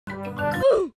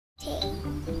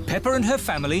Peppa and her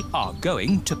family are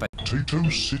going to Potato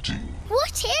City.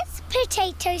 What is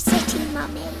Potato City,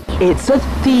 Mummy? It's a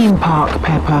theme park,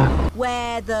 Peppa.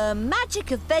 Where the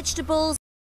magic of vegetables...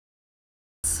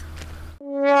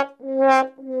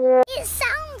 It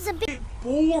sounds a bit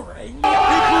boring. It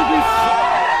will be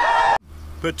fun.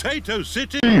 Potato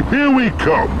City. Here we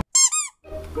come.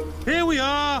 Here we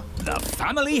are. The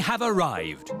family have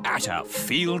arrived at a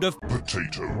field of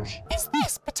Potatoes. Is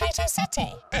this Potato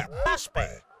City? It must be.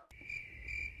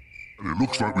 And it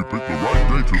looks like we picked the right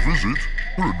day to visit.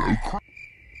 There are no crabs.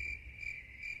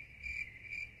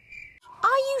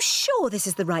 Are you sure this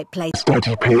is the right place?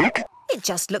 Daddy Pig? It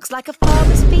just looks like a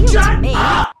farmer's field to me.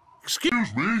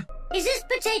 Excuse me? Is this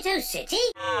Potato City?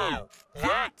 No,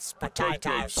 that's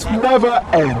Potato City. Never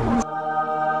ends.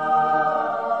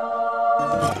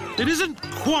 It isn't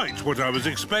quite what I was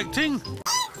expecting.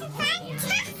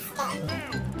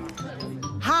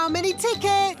 How many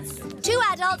tickets? 2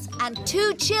 adults and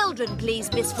 2 children,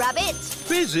 please, Miss Rabbit.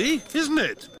 Busy, isn't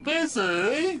it?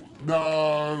 Busy?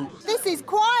 No. This is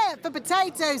quiet for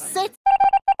Potato City.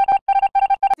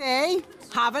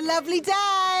 Have a lovely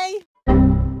day.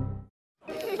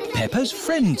 Peppa's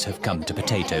friends have come to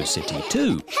Potato City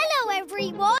too. Hello,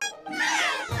 everyone.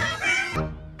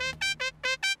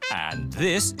 And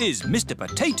this is Mr.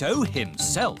 Potato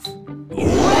himself.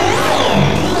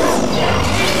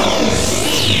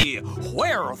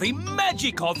 Where the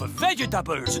magic of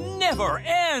vegetables never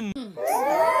ends.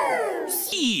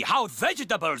 See how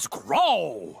vegetables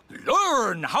grow.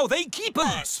 Learn how they keep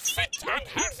us Fit and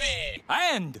healthy.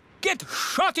 and get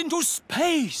shot into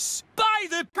space by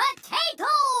the Potato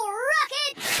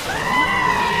Rocket!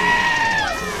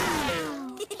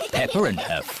 Peppa and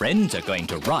her friends are going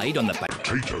to ride on the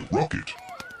Potato Rocket.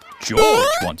 George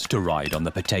wants to ride on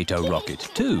the potato rocket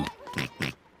too.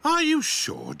 Are you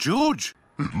sure, George?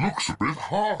 It looks a bit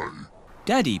high.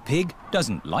 Daddy Pig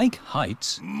doesn't like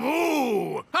heights.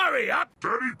 Moo! Hurry up!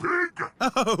 Daddy Pig!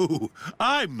 Oh,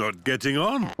 I'm not getting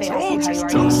on. George is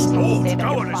too slow to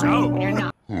go on his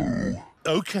own. Oh.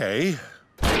 Okay.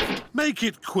 Make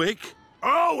it quick.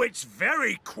 Oh, it's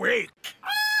very quick.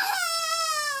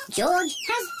 George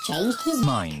has changed his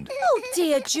Mind. Oh,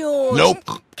 dear, George. Nope.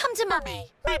 Come to Mummy.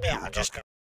 Maybe I'll just go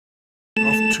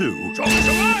Off 2. George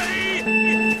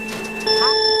away.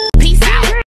 Peace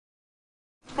out.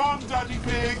 Come on, Daddy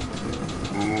Pig.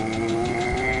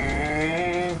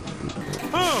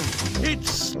 Oh, it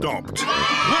stopped.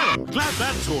 Well, I'm glad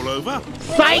that's all over.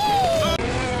 Fight!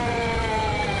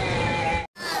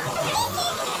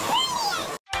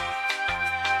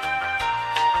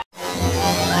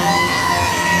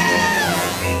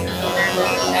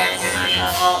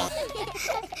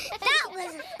 That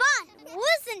was fun,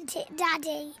 wasn't it,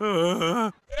 Daddy?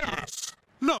 Yes.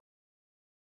 Not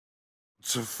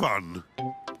so fun.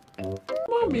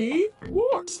 Mummy,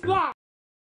 what's that?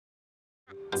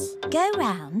 Go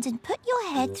round and put your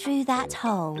head through that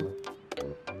hole.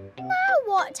 Now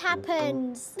what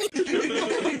happens?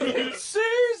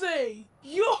 Susie,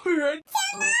 you're a...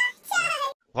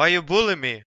 Why you bully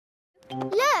me?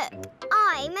 Look,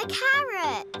 I'm a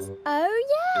carrot. Oh,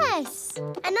 yes.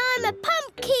 And I'm a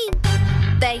pumpkin.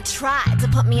 They tried to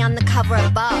put me on the cover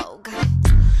of Vogue,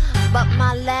 but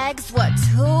my legs were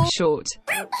too Short.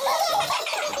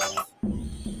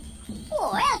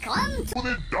 Welcome To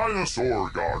the dinosaur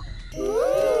garden.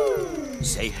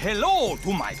 Say hello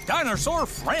to my dinosaur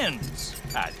friends.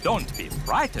 And don't be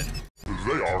frightened.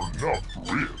 They are not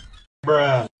real.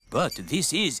 But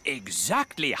this is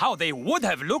exactly how they would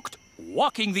have looked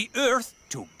walking the earth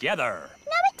together.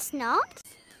 No, it's not.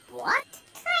 What?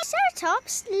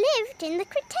 Triceratops lived in the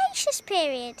Cretaceous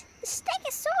period. The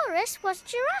Stegosaurus was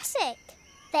Jurassic.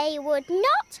 They would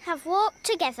not have walked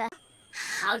together.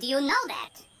 How do you know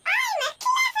that? I'm a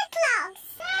clever clogs.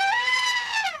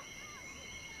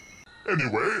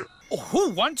 Anyway, Who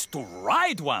wants to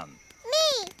ride one?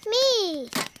 Me.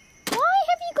 Why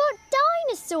have you got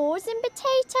dinosaurs in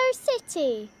Potato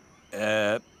City?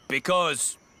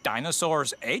 Because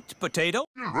dinosaurs ate potato?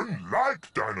 children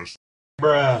like dinosaurs.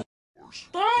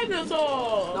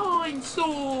 Dinosaur!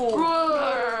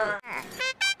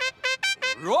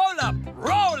 Roll up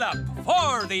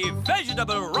for the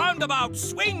vegetable roundabout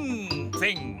swing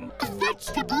thing.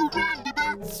 Vegetable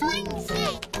roundabout swing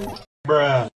thing.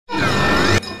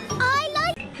 I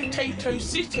like Potato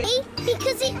City.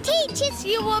 because it teaches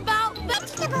you about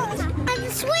vegetables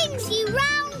and swings you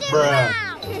round and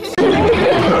round.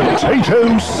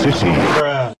 Potato City.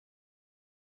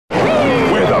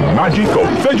 Where the magic of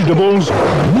vegetables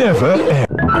never ends.